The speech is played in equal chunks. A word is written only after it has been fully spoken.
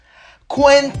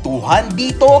Kwentuhan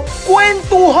dito,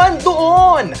 kwentuhan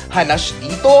doon. Hanas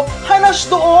dito, hanas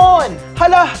doon.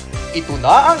 Hala, ito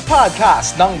na ang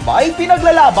podcast ng may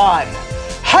pinaglalaban.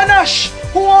 Hanas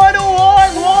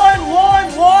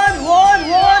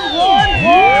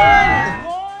 10111111111.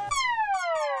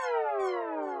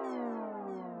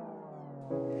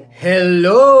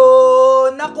 Hello!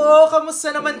 Nako, kamusta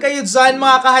naman kayo dyan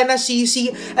mga kahanasisi?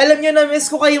 Alam nyo, na-miss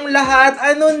ko kayong lahat.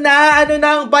 Ano na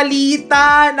ang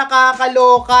balita?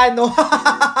 Nakakaloka, no?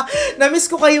 Na-miss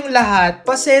ko kayong lahat.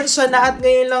 Pasensya na at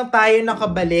ngayon lang tayo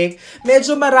nakabalik.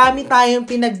 Medyo marami tayong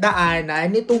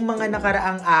pinagdaanan nitong mga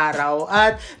nakaraang araw.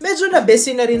 At medyo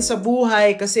na-busy na rin sa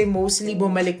buhay kasi mostly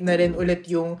bumalik na rin ulit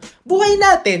yung buhay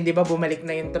natin. Di ba? Bumalik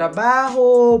na yung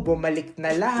trabaho, bumalik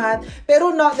na lahat. Pero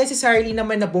not necessarily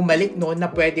naman na bumalik noon na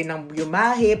pwede nang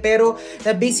yumahe, pero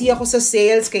na-busy ako sa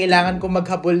sales, kailangan kong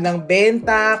maghabol ng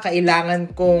benta,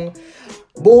 kailangan kong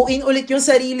buuin ulit yung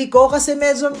sarili ko kasi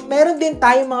medyo meron din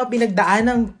tayong mga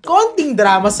pinagdaan ng konting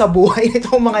drama sa buhay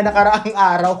nitong mga nakaraang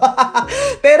araw.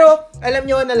 Pero alam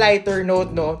nyo, na lighter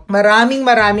note, no,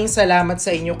 maraming salamat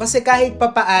sa inyo kasi kahit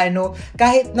papaano,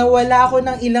 kahit nawala ako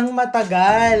ng ilang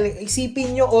matagal,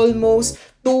 isipin nyo almost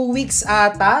 2 weeks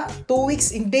ata. 2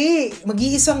 weeks, hindi.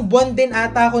 Mag-iisang buwan din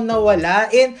ata ako nawala.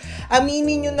 And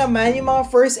aminin nyo naman, yung mga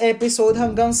first episode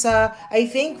hanggang sa, I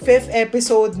think, 5th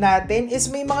episode natin is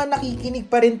may mga nakikinig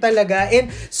pa rin talaga. And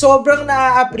sobrang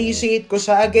na-appreciate ko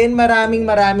siya. Again, maraming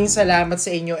salamat sa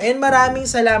inyo. And maraming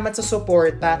salamat sa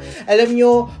suporta. Alam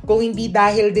nyo, kung hindi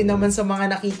dahil din naman sa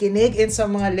mga nakikinig and sa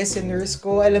mga listeners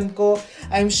ko, alam ko,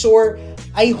 I'm sure,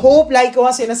 I hope, like ko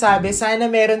ang sinasabi, sana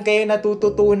meron kayo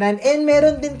natututunan and meron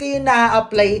din kayo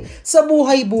na-apply sa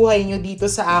buhay-buhay nyo dito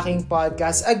sa aking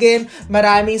podcast. Again,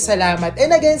 maraming salamat.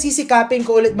 And again, sisikapin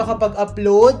ko ulit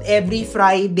makapag-upload every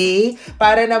Friday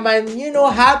para naman, you know,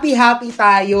 happy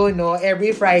tayo, no,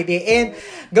 every Friday. And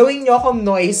gawin nyo akong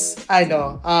noise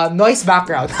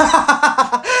background.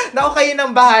 Naku, kayo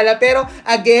nang bahala. Pero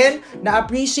again,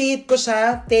 na-appreciate ko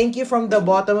siya. Thank you from the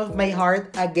bottom of my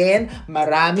heart. Again,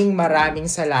 maraming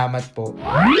salamat po.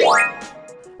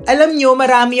 Alam nyo,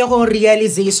 marami akong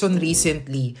realization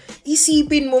recently.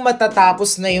 Isipin mo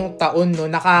matatapos na yung taon, no,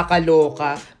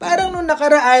 nakakaloka. Parang nung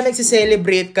nakaraan,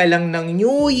 nagsiselebrate ka lang ng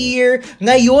New Year.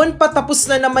 Ngayon, patapos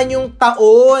na naman yung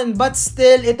taon. But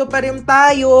still, ito pa rin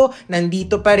tayo.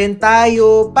 Nandito pa rin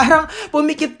tayo. Parang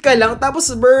pumikit ka lang,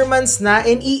 tapos months na,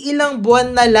 and iilang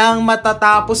buwan na lang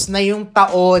matatapos na yung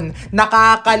taon.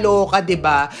 Nakakaloka,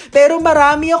 diba? Pero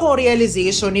marami akong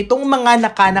realization nitong mga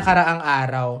nakaraang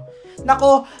araw.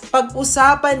 Nako,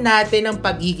 pag-usapan natin ang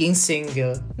pagiging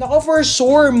single. Nako, for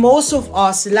sure, most of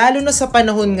us, lalo na sa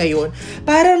panahon ngayon,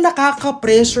 parang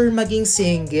nakaka-pressure maging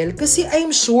single kasi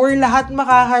I'm sure lahat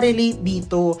makaka-relate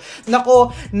dito. Nako,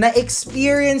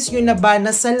 na-experience nyo na ba na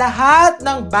sa lahat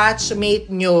ng batchmate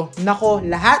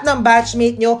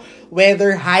nyo,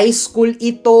 whether high school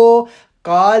ito,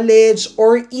 college,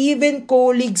 or even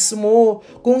colleagues mo,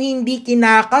 kung hindi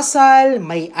kinakasal,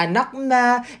 may anak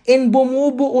na, and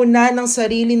bumubuo na ng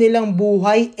sarili nilang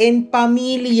buhay and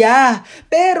pamilya.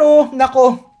 Pero,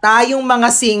 nako, tayong mga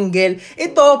single,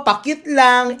 ito, pakit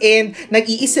lang, and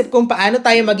nag-iisip kung paano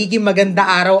tayo magiging maganda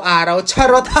araw-araw.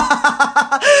 Charot!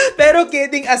 Pero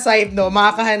kidding aside, no,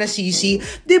 mga kahanashishi,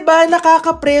 diba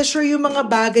nakaka-pressure yung mga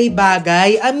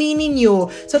bagay-bagay? Aminin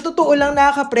nyo, sa totoo lang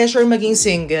nakaka-pressure maging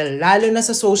single, lalo na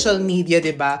sa social media,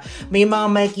 diba? May mga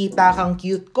makikita kang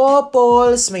cute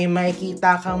couples, may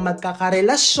makikita kang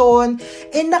magkakarelasyon,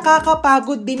 and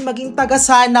nakakapagod din maging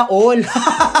taga-sana all.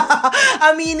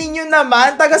 Aminin nyo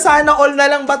naman, taga-sana all na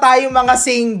lang ba tayo mga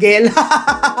single?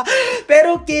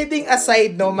 Pero kidding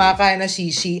aside, no, mga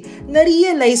kahanashishi,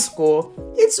 na-realize ko,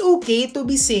 it's okay to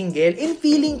be single, and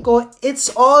feeling ko, it's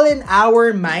all in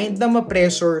our mind na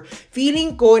ma-pressure.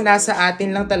 Feeling ko, nasa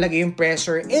atin lang talaga yung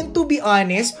pressure. And to be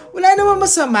honest, wala naman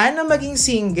masama na maging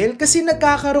single kasi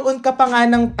nagkakaroon ka pa nga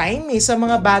ng time sa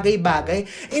mga bagay-bagay,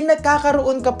 and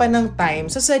nagkakaroon ka pa ng time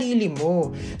sa sarili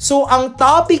mo. So, ang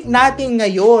topic natin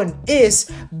ngayon is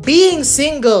being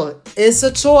single is a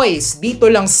choice. Dito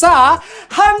lang sa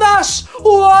Hanash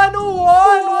 1011111.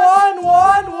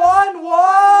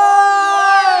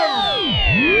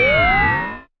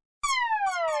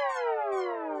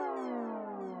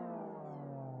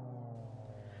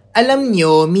 Alam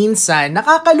nyo, minsan,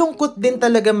 nakakalungkot din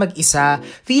talaga mag-isa.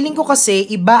 Feeling ko kasi,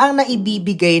 iba ang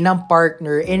naibibigay ng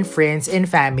partner and friends and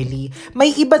family.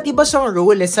 May iba't iba siyang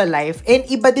role sa life and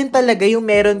iba din talaga yung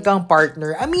meron kang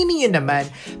partner. Aminin nyo naman.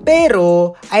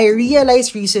 Pero, I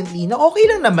realized recently na okay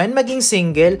lang naman maging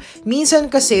single. Minsan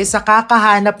kasi, sa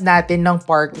kakahanap natin ng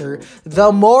partner,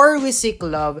 the more we seek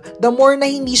love, the more na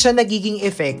hindi siya nagiging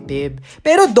effective.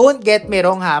 Pero don't get me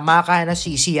wrong ha, mga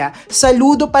kahanashishi ha.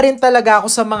 Saludo pa rin talaga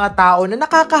ako sa mga tao na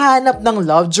nakakahanap ng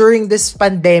love during this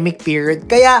pandemic period.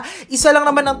 Kaya, isa lang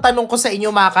naman ang tanong ko sa inyo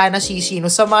mga kahanashishi,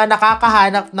 no, sa mga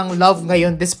nakakahanap ng love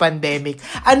ngayon this pandemic,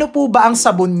 ano po ba ang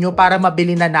sabon nyo para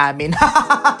mabili na namin?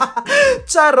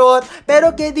 Charot!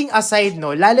 Pero kidding aside,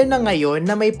 no, lalo na ngayon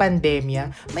na may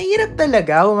pandemya, mahirap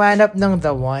talaga humanap ng the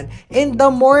one. And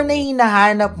the more na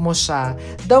hinahanap mo siya,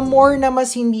 the more na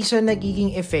mas hindi siya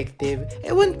nagiging effective.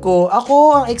 Ewan ko,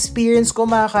 ako, ang experience ko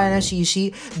mga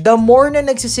kanashishi, the more na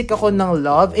nagsisik ako ng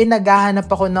love and naghahanap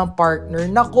ako ng partner,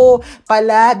 nako,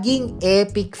 palaging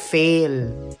epic fail.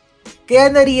 Kaya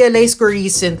na-realize ko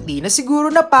recently na siguro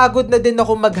napagod na din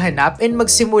ako maghanap and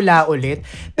magsimula ulit.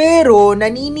 Pero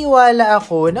naniniwala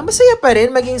ako na masaya pa rin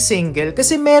maging single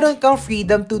kasi meron kang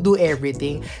freedom to do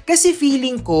everything. Kasi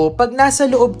feeling ko, pag nasa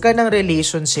loob ka ng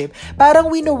relationship,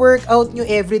 parang wino-workout nyo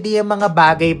everyday ang mga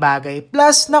bagay-bagay.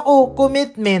 Plus, nako,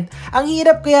 commitment. Ang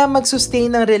hirap kaya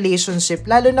mag-sustain ng relationship,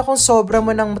 lalo na kung sobra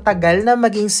mo ng matagal na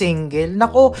maging single.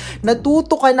 Nako,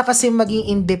 natuto ka na kasi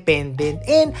maging independent.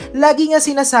 And lagi nga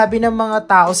sinasabi ng mga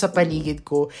tao sa paligid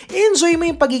ko, enjoy mo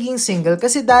yung pagiging single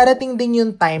kasi darating din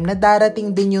yung time na darating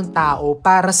din yung tao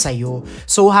para sa'yo.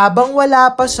 So habang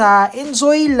wala pa siya,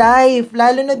 enjoy life.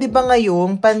 Lalo na 'di ba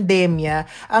ngayong pandemya,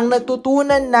 ang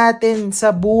natutunan natin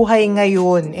sa buhay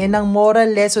ngayon and ang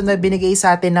moral lesson na binigay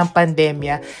sa atin ng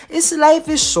pandemya is life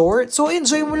is short. So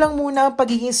enjoy mo lang muna ang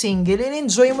pagiging single and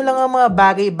enjoy mo lang ang mga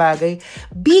bagay-bagay.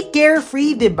 Be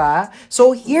carefree, 'di ba?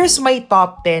 So here's my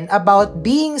top 10 about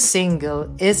being single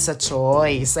is a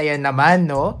choice. Ayan naman,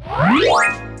 no?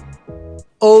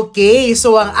 Okay,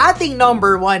 so ang ating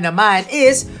number 1 naman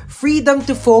is freedom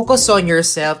to focus on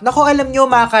yourself. Naku, alam nyo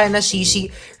mga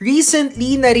kanashishi,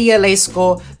 recently na-realize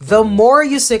ko, the more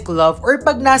you seek love or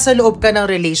pag nasa loob ka ng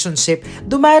relationship,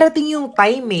 dumarating yung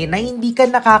time na hindi ka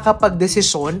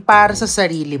nakakapagdesisyon para sa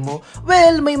sarili mo.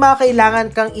 Well, may mga kailangan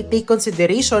kang i-take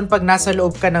consideration pag nasa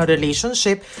loob ka ng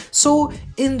relationship. So,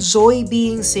 enjoy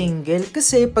being single.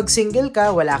 Kasi pag single ka,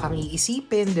 wala kang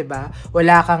iisipin, 'di ba?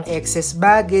 Wala kang excess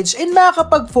baggage and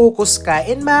makakapag-focus ka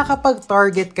and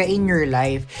makakapag-target ka in your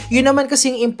life. Yun naman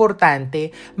kasing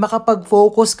importante,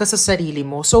 makapag-focus ka sa sarili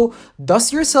mo. So,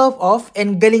 dust yourself off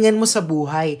and galingan mo sa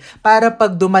buhay para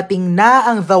pag dumating na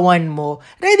ang the one mo,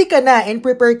 ready ka na and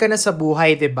prepare ka na sa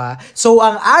buhay, 'di ba? So,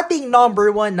 ang ating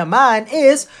number 1 naman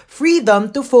is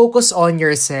freedom to focus on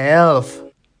yourself.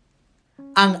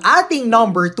 Ang ating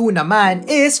number 2 naman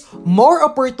is more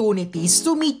opportunities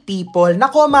to meet people.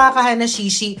 Nako mga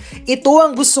kahanashishi, ito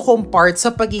ang gusto kong part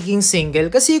sa pagiging single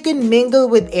kasi you can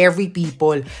mingle with every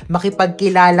people.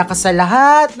 Makipagkilala ka sa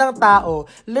lahat ng tao,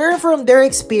 learn from their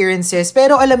experiences.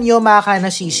 Pero alam nyo mga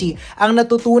kahanashishi, ang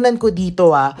natutunan ko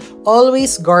dito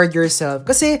always guard yourself.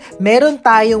 Kasi meron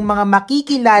tayong mga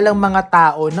makikilalang mga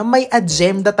tao na may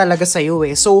agenda talaga sa'yo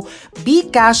eh. So, be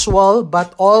casual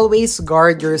but always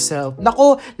guard yourself. Nako,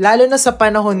 lalo na sa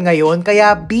panahon ngayon,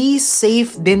 kaya be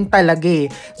safe din talaga eh.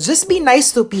 Just be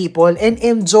nice to people and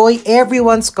enjoy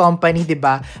everyone's company, 'di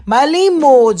ba? Malay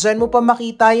mo, dyan mo pa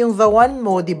makita yung the one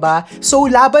mo, 'di ba? So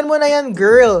laban mo na yan,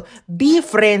 girl. Be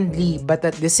friendly, but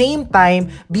at the same time,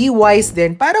 be wise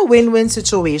din para win-win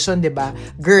situation, 'di ba?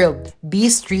 Girl, be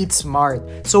street smart.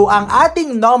 So ang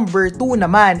ating number 2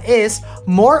 naman is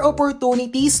more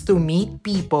opportunities to meet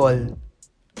people.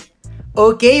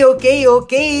 Okay.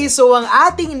 So, ang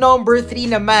ating number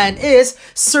 3 naman is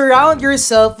surround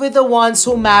yourself with the ones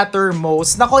who matter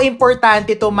most. Nako,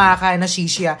 importante to mga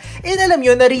kanashishia. And alam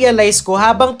nyo, na-realize ko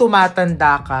habang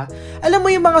tumatanda ka, alam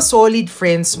mo yung mga solid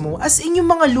friends mo, as in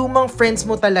yung mga lumang friends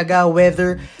mo talaga,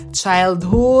 whether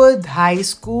childhood, high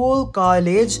school,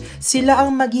 college, sila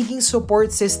ang magiging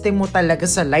support system mo talaga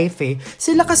sa life eh.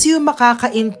 Sila kasi yung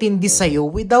makakaintindi sa'yo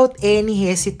without any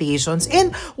hesitations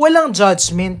and walang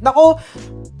judgment. Nako,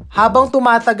 habang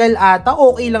tumatagal ata,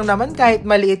 okay lang naman kahit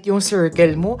maliit yung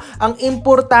circle mo. Ang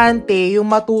importante, yung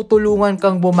matutulungan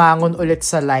kang bumangon ulit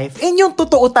sa life. And yung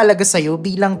totoo talaga sa'yo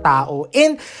bilang tao.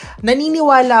 And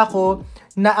naniniwala ako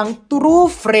na ang true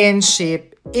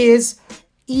friendship is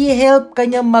i-help ka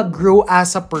niya mag-grow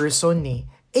as a person eh.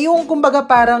 Eh yung kumbaga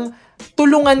parang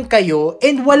tulungan kayo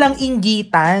and walang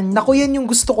inggitan. Naku, yan yung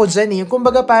gusto ko dyan eh.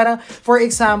 Kumbaga parang, for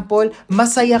example,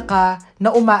 masaya ka na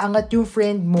umaangat yung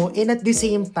friend mo and at the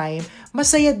same time,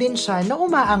 masaya din siya na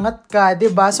umaangat ka,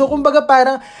 'di ba? So kumbaga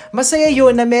parang masaya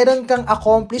yun na meron kang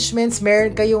accomplishments,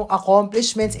 meron kayong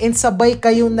accomplishments and sabay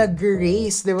kayong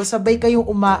nag-race, 'di ba? Sabay kayong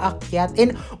umaakyat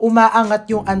and umaangat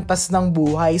yung antas ng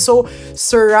buhay. So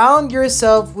surround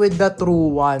yourself with the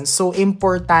true ones. So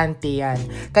importante 'yan.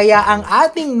 Kaya ang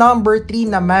ating number 3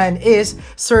 naman is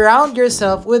surround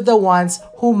yourself with the ones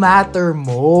who matter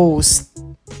most.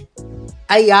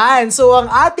 Ayan, so ang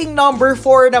ating number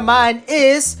 4 naman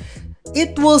is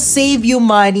it will save you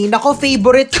money. Nako,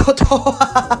 favorite ko to.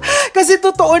 Kasi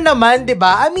totoo naman, 'di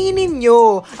ba? Aminin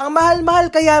nyo, ang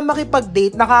mahal-mahal kaya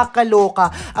makipag-date,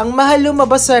 nakakaloka. Ang mahal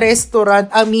lumabas sa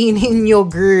restaurant, aminin nyo,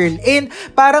 girl. And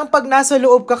parang pag nasa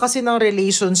loob ka kasi ng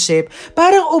relationship,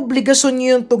 parang obligasyon nyo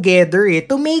yung together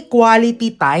to make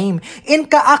quality time. And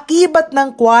kaakibat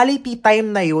ng quality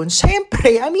time na yun,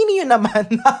 syempre, aminin nyo naman,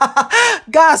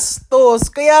 gastos.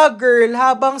 Kaya girl,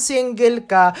 habang single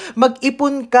ka,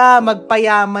 mag-ipon ka,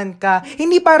 magpayaman ka.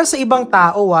 Hindi para sa ibang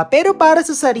tao pero para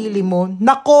sa sarili mo.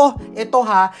 Nako, ito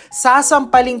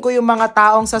sasampalin ko yung mga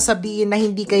taong sasabihin na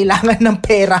hindi kailangan ng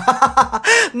pera.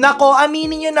 Nako,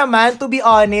 aminin nyo naman, to be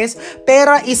honest,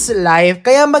 pera is life.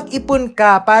 Kaya mag-ipon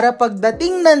ka para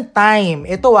pagdating ng time,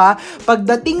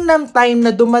 pagdating ng time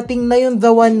na dumating na yung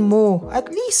the one mo, at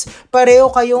least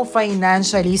pareho kayong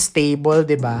financially stable,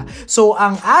 'di ba? So,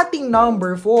 ang ating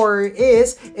number 4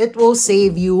 is it will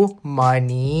save you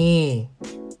money.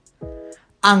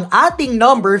 Ang ating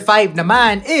number 5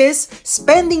 naman is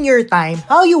spending your time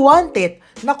how you want it.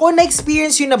 Nako,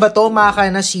 na-experience yun na ba to, mga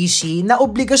kanashishi, na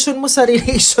obligasyon mo sa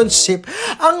relationship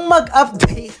ang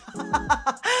mag-update?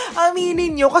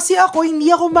 Aminin nyo, kasi hindi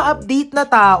ako ma-update na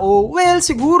tao. Well,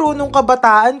 siguro nung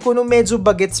kabataan ko, nung medyo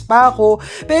bagets pa ako,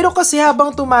 pero kasi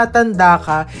habang tumatanda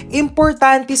ka,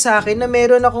 importante sa akin na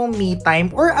meron akong me time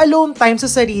or alone time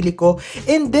sa sarili ko.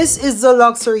 And this is the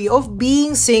luxury of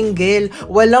being single.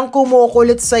 Walang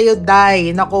kumukulit sa'yo,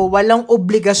 day. Nako, walang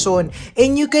obligasyon.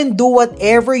 And you can do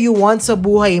whatever you want sa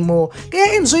buhay mo.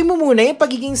 Kaya enjoy mo muna yung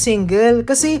pagiging single.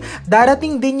 Kasi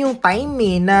darating din yung time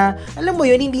na, alam mo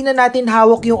yun, hindi na natin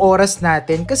hawak yung oras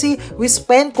natin kasi we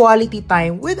spend quality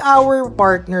time with our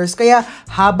partners. Kaya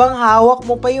habang hawak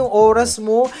mo pa yung oras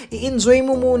mo, i-enjoy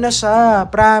mo muna siya.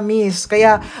 Promise.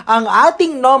 Kaya ang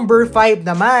ating number 5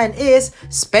 naman is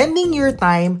spending your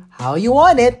time how you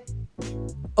want it.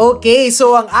 Okay,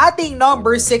 so ang ating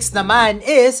number 6 naman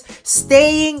is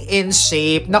staying in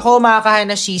shape. Nako, mga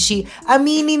kahanashishi,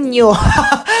 aminin nyo,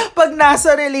 pag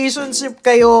nasa relationship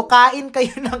kayo, kain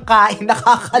kayo ng kain,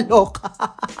 nakakaloka.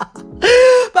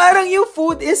 Parang yung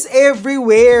food is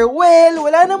everywhere. Well,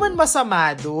 wala naman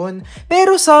masama dun.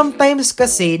 Pero sometimes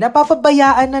kasi,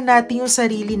 napapabayaan na natin yung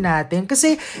sarili natin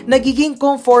kasi nagiging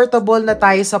comfortable na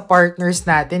tayo sa partners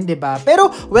natin, 'di ba?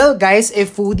 Pero, well guys,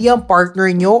 if foodie ang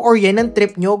partner nyo or yan ang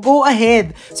trip nyo, go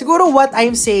ahead. Siguro what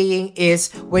I'm saying is,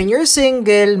 when you're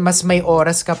single, mas may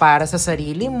oras ka para sa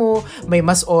sarili mo, may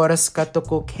mas oras ka to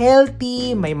cook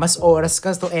healthy, may mas oras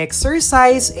ka to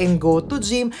exercise and go to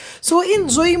gym. So,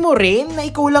 enjoy mo rin na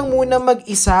ikaw lang muna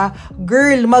mag-isa.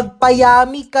 Girl,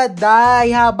 magpayami ka,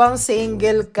 day, habang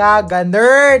single ka.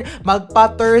 Ganun.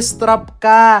 Magpa-thirst trap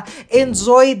ka.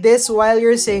 Enjoy this while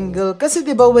you're single. Kasi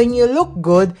diba, when you look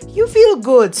good, you feel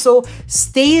good. So,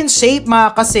 stay in shape,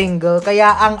 mga ka-single.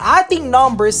 Kaya ang ating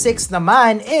number 6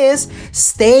 naman is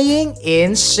staying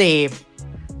in shape.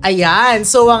 Ayan,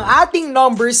 so ang ating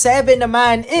number 7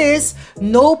 naman is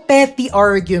no petty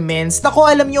arguments. Naku,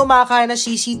 alam nyo mga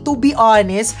kanashishi, to be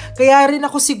honest, kaya rin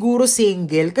ako siguro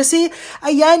single. Kasi,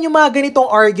 ayan, yung mga ganitong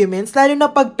arguments, lalo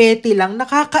na pag petty lang,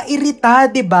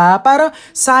 nakakairita, 'di ba? Parang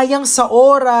sayang sa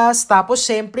oras, tapos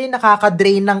syempre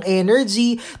nakaka-drain ng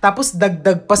energy, tapos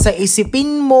dagdag pa sa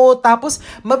isipin mo, tapos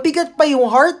mabigat pa yung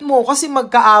heart mo kasi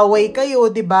magkaaway kayo,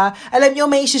 'di ba? Alam nyo,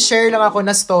 may i-share lang ako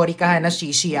na story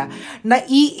kahanashishi,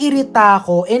 naiirita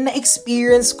ako and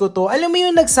na-experience ko to. Alam mo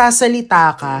yung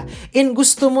nagsasalita ka and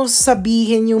gusto mo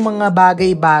sabihin yung mga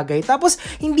bagay-bagay. Tapos,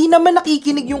 hindi naman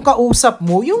nakikinig yung kausap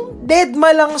mo. Yung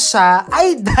deadma lang siya.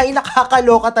 Ay, day,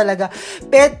 nakakaloka talaga.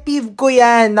 Pet peeve ko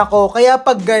yan. Nako, kaya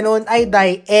pag ganun, ay,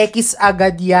 day, X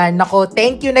agad yan. Nako,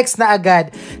 thank you, next na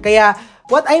agad. Kaya,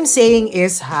 what I'm saying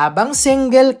is, habang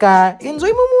single ka,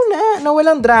 enjoy mo muna na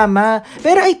walang drama.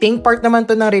 Pero I think part naman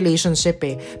to ng relationship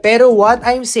Pero what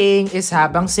I'm saying is,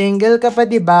 habang single ka pa,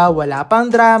 'di ba, wala pang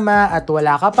drama at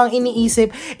wala ka pang iniisip,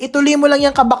 ituloy mo lang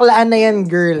yung kabaklaan na yan,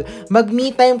 girl.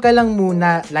 Mag-me time ka lang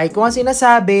muna. Like ko ang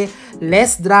sinasabi,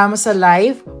 less drama sa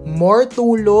life, more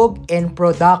tulog, and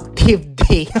productive day.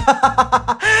 Okay.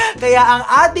 Kaya ang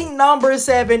ating number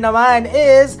 7 naman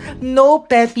is no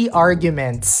petty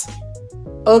arguments.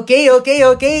 Okay.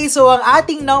 So, ang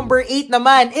ating number 8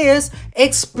 naman is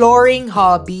exploring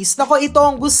hobbies. Nako, ito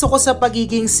ang gusto ko sa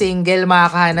pagiging single, mga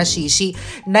kahanashishi,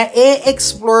 na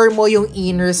explore mo yung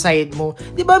inner side mo.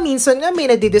 Diba, minsan nga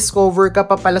may nadidiscover ka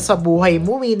pa pala sa buhay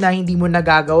mo, na hindi mo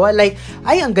nagagawa. Like,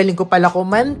 ay, ang galing ko pala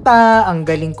kumanta, ang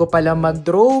galing ko pala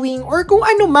mag-drawing, or kung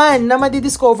ano man na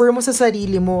madidiscover mo sa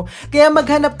sarili mo. Kaya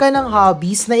maghanap ka ng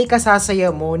hobbies na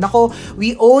ikasasaya mo. Nako,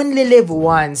 we only live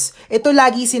once. Ito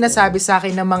lagi sinasabi sa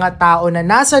akin ng mga tao na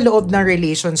nasa loob ng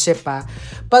relationship pa.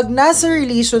 Pag nasa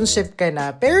relationship ka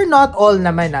na, pero not all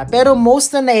naman pero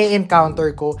most na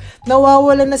na-encounter ko,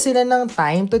 nawawala na sila ng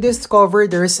time to discover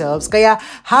themselves. Kaya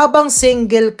habang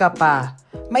single ka pa,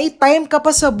 may time ka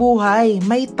pa sa buhay,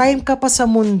 may time ka pa sa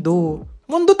mundo.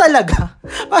 Mundo talaga.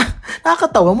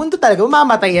 Nakakatawa. Mundo talaga.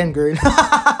 Mamamatay yan, girl.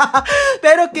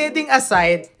 Pero kidding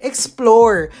aside,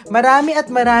 explore. Marami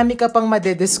at marami ka pang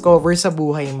madediscover sa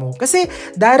buhay mo. Kasi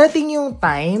darating yung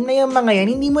time na yung mga yan,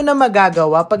 hindi mo na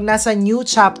magagawa pag nasa new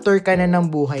chapter ka na ng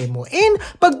buhay mo. And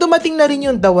pag dumating na rin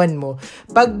yung dawan mo,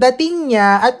 pagdating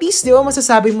niya, at least, di ba,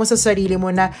 masasabi mo sa sarili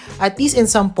mo na at least in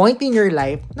some point in your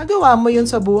life, nagawa mo yun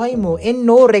sa buhay mo. And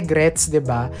no regrets, di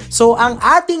ba? So, ang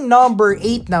ating number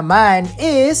 8 naman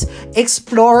is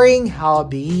exploring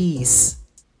hobbies.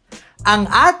 Ang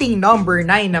ating number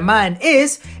 9 naman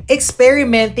is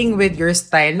experimenting with your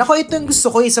style. Nako, ito yung gusto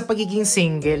ko sa pagiging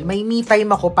single. May me time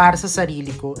ako para sa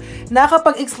sarili ko.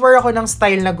 Nakapag-explore ako ng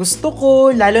style na gusto ko,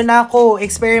 lalo na ako,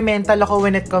 experimental ako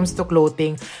when it comes to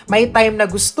clothing. May time na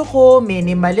gusto ko,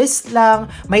 minimalist lang.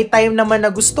 May time naman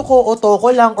na gusto ko, otoko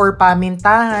lang or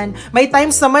pamintahan. May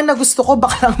times naman na gusto ko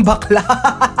baklang-bakla.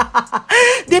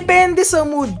 Depende sa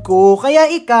mood ko. Kaya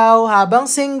ikaw, habang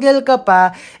single ka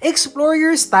pa, explore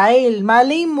your style.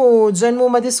 Malay mo, dyan mo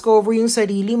madiscover yung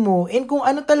sarili mo and kung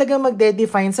ano talaga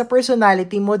magde-define sa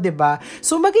personality mo, 'di ba?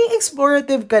 So maging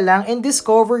explorative ka lang and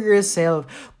discover yourself.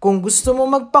 Kung gusto mo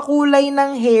magpakulay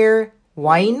ng hair,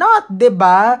 why not, 'di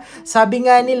ba?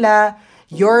 Sabi nga nila,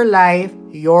 your life,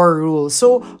 your rules.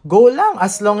 So, go lang.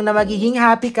 As long na magiging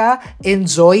happy ka,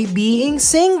 enjoy being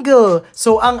single.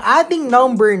 So, ang ating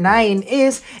number 9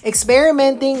 is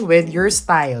experimenting with your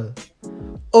style.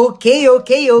 Okay.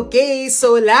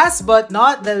 So last but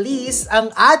not the least,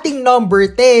 ang ating number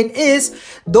 10 is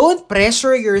don't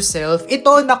pressure yourself.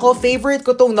 Ito, nako, favorite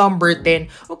ko tong number 10.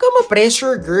 Huwag ka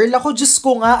ma-pressure, girl. Ako, Diyos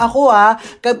ko nga,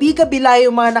 kabi-kabila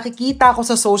yung mga nakikita ko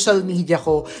sa social media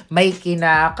ko. May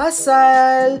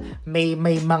kinakasal, may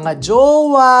mga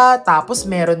jowa, tapos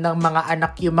meron ng mga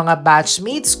anak yung mga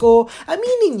batchmates ko.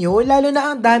 Aminin nyo, lalo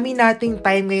na ang dami nating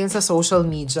time ngayon sa social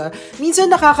media. Minsan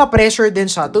nakaka-pressure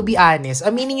din siya, to be honest.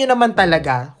 Aminin nyo naman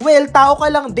talaga. Well, tao ka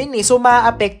lang din so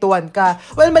maaapektuhan ka.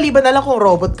 Well, maliban na lang kung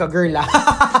robot ka, girl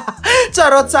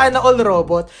Charot, sana all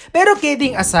robot. Pero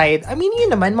kidding aside, aminin nyo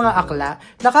naman mga akla,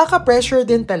 nakaka-pressure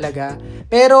din talaga.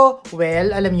 Pero,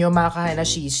 well, alam nyo mga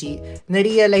kahanashishi,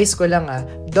 na-realize ko lang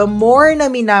the more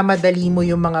na minamadali mo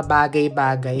yung mga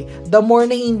bagay-bagay, the more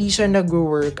na hindi siya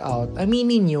nag-workout.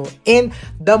 Aminin nyo. And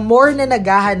the more na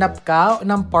naghahanap ka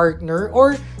ng partner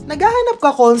or naghahanap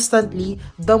ka constantly,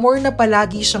 the more na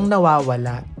palagi siyang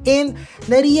nawawala. And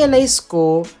na-realize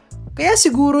ko, kaya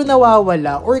siguro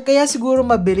nawawala or kaya siguro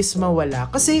mabilis mawala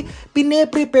kasi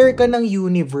pine-prepare ka ng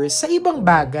universe sa ibang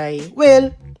bagay.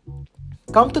 Well,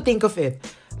 come to think of it,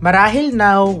 marahil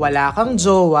now wala kang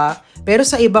jowa, pero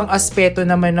sa ibang aspeto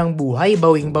naman ng buhay,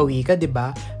 bawing-bawi ka, 'di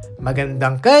ba?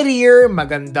 Magandang career,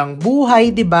 magandang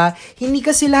buhay, 'di ba? Hindi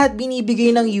kasi lahat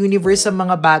binibigay ng universe sa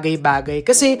mga bagay-bagay.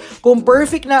 Kasi kung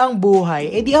perfect na ang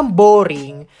buhay, edi ang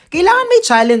boring. Kailangan may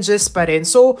challenges pa rin.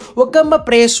 So, huwag kang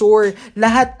ma-pressure.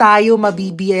 Lahat tayo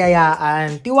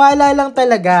mabibiyayaan. Tiwala lang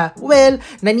talaga. Well,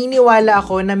 naniniwala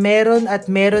ako na meron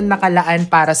at meron nakalaan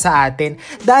para sa atin.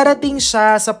 Darating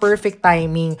siya sa perfect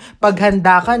timing.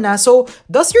 Paghanda ka na. So,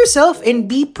 dust yourself and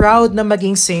be proud na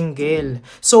maging single.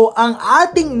 So, ang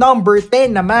ating number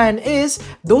 10 naman is,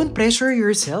 don't pressure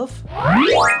yourself.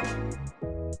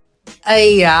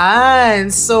 Ayan.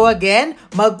 So again,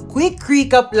 mag-quick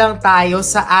recap lang tayo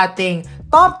sa ating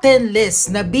top 10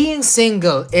 list na being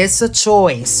single is a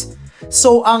choice.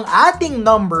 So ang ating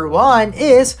number 1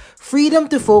 is freedom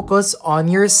to focus on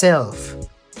yourself.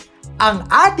 Ang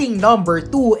ating number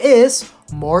 2 is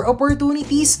more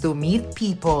opportunities to meet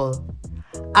people.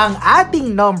 Ang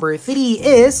ating number 3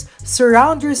 is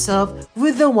surround yourself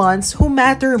with the ones who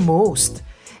matter most.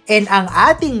 And ang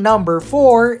ating number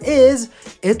 4 is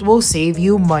it will save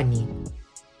you money.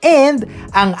 And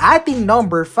ang ating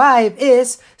number 5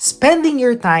 is spending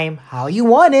your time how you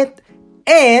want it.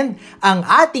 And ang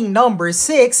ating number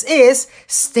 6 is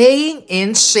staying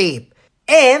in shape.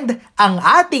 And ang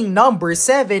ating number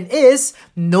 7 is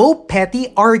no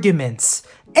petty arguments.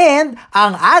 And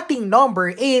ang ating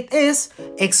number 8 is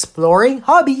exploring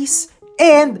hobbies.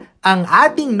 And ang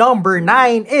ating number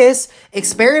 9 is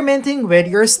experimenting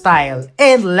with your style.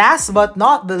 And last but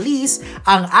not the least,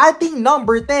 ang ating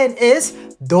number 10 is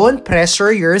don't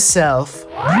pressure yourself.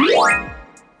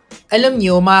 Alam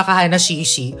nyo, mga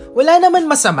kahanashishi, wala naman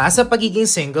masama sa pagiging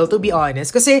single, to be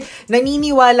honest. Kasi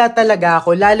naniniwala talaga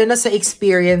ako, lalo na sa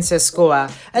experiences ko.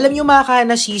 Alam nyo, mga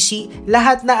kahanashishi,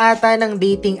 lahat na ata ng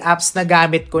dating apps na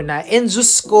gamit ko na. And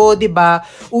Diyos ko, diba,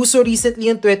 uso recently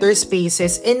yung Twitter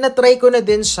Spaces and na-try ko na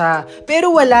din siya.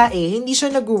 Pero wala hindi siya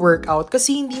nag-workout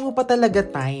kasi hindi mo pa talaga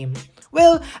time.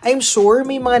 Well, I'm sure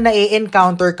may mga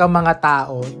na-encounter ka mga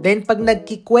tao. Then pag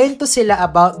nagkikwento sila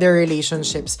about their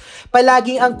relationships,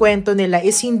 palaging ang kwento nila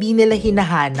is hindi nila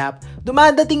hinahanap.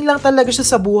 Dumadating lang talaga siya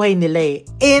sa buhay nila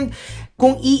And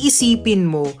kung iisipin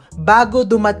mo, bago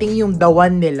dumating yung the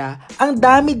one nila, ang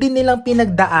dami din nilang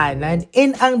pinagdaanan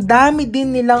and ang dami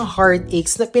din nilang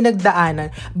heartaches na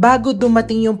pinagdaanan bago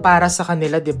dumating yung para sa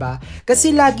kanila, 'di ba?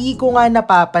 Kasi lagi ko nga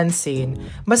napapansin,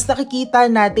 mas nakikita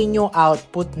natin yung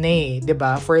output na 'di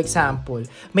ba? For example,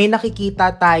 may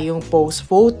nakikita tayong post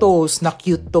photos na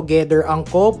cute together ang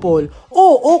couple.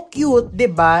 Oh, cute, 'di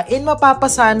ba? And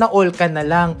mapapasana all ka na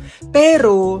lang.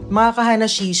 Pero, mga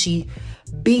kahanashishi,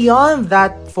 beyond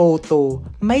that photo,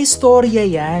 may storya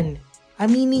yan.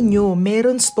 Aminin nyo,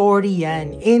 meron story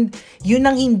yan. And yun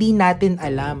ang hindi natin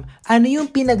alam. Ano yung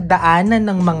pinagdaanan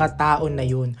ng mga tao na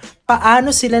yun?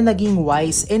 Paano sila naging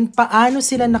wise and paano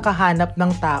sila nakahanap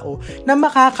ng tao na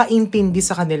makakaintindi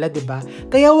sa kanila, 'di ba?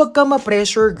 Kaya wag ka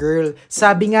ma-pressure, girl.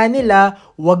 Sabi nga nila,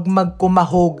 wag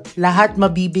magkumahog. Lahat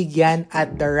mabibigyan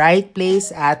at the right place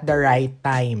at the right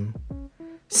time.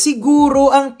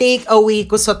 Siguro ang takeaway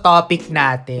ko sa topic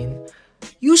natin,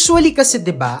 usually kasi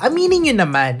 'di ba, aminin nyo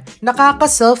naman,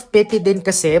 nakaka-self-pity din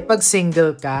kasi pag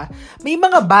single ka, may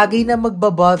mga bagay na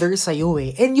magbabother sa'yo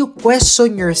and you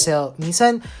question yourself.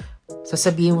 Minsan,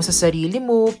 sasabihin mo sa sarili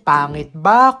mo, pangit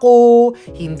ba ako?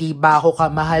 Hindi ba ako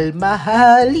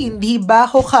kamahal-mahal? Hindi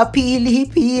ba ako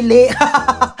kapili-pili?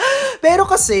 Pero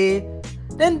kasi,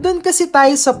 nandun kasi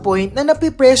tayo sa point na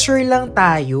napipressure lang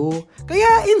tayo.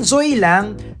 Kaya enjoy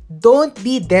lang. Don't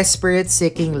be desperate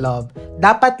seeking love.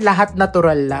 Dapat lahat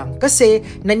natural lang. Kasi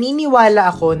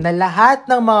naniniwala ako na lahat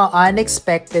ng mga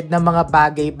unexpected na mga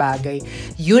bagay-bagay,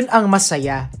 yun ang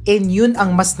masaya and yun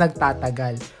ang mas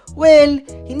nagtatagal. Well,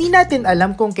 hindi natin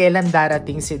alam kung kailan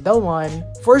darating si the one.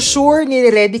 For sure,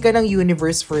 nire-ready ka ng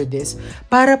universe for this.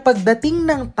 Para pagdating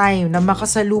ng time na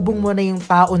makasalubong mo na yung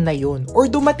tao na yun,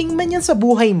 or dumating man yan sa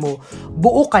buhay mo,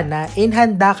 buo ka na and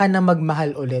handa ka na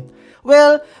magmahal ulit.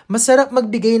 Well, masarap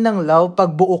magbigay ng love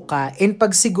pag buo ka and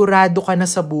pag sigurado ka na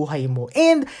sa buhay mo.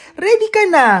 And ready ka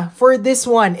na for this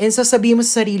one. And sasabihin mo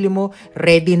sa sarili mo,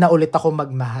 ready na ulit ako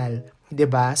magmahal. 'Di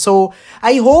ba? So,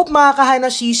 I hope mga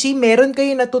kahanashishi, meron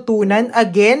kayo natutunan.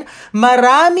 Again,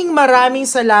 maraming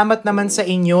salamat naman sa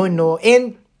inyo, no?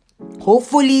 And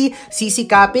hopefully,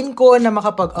 sisikapin ko na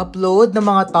makapag-upload ng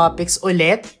mga topics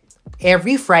ulit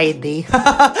every Friday.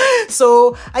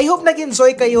 So, I hope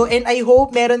nag-enjoy kayo and I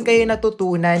hope meron kayo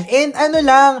natutunan. And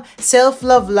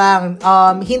self-love lang.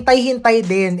 Hintay-hintay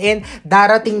din and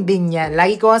darating din yan.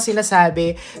 Lagi ko ang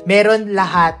sinasabi, meron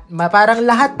lahat. Parang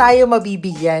lahat tayo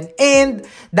mabibigyan and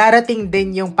darating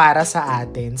din yung para sa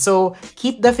atin. So,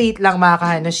 keep the faith lang mga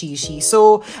kahanashishi.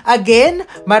 So, again,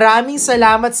 maraming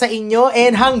salamat sa inyo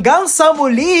and hanggang sa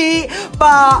muli,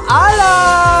 paalam!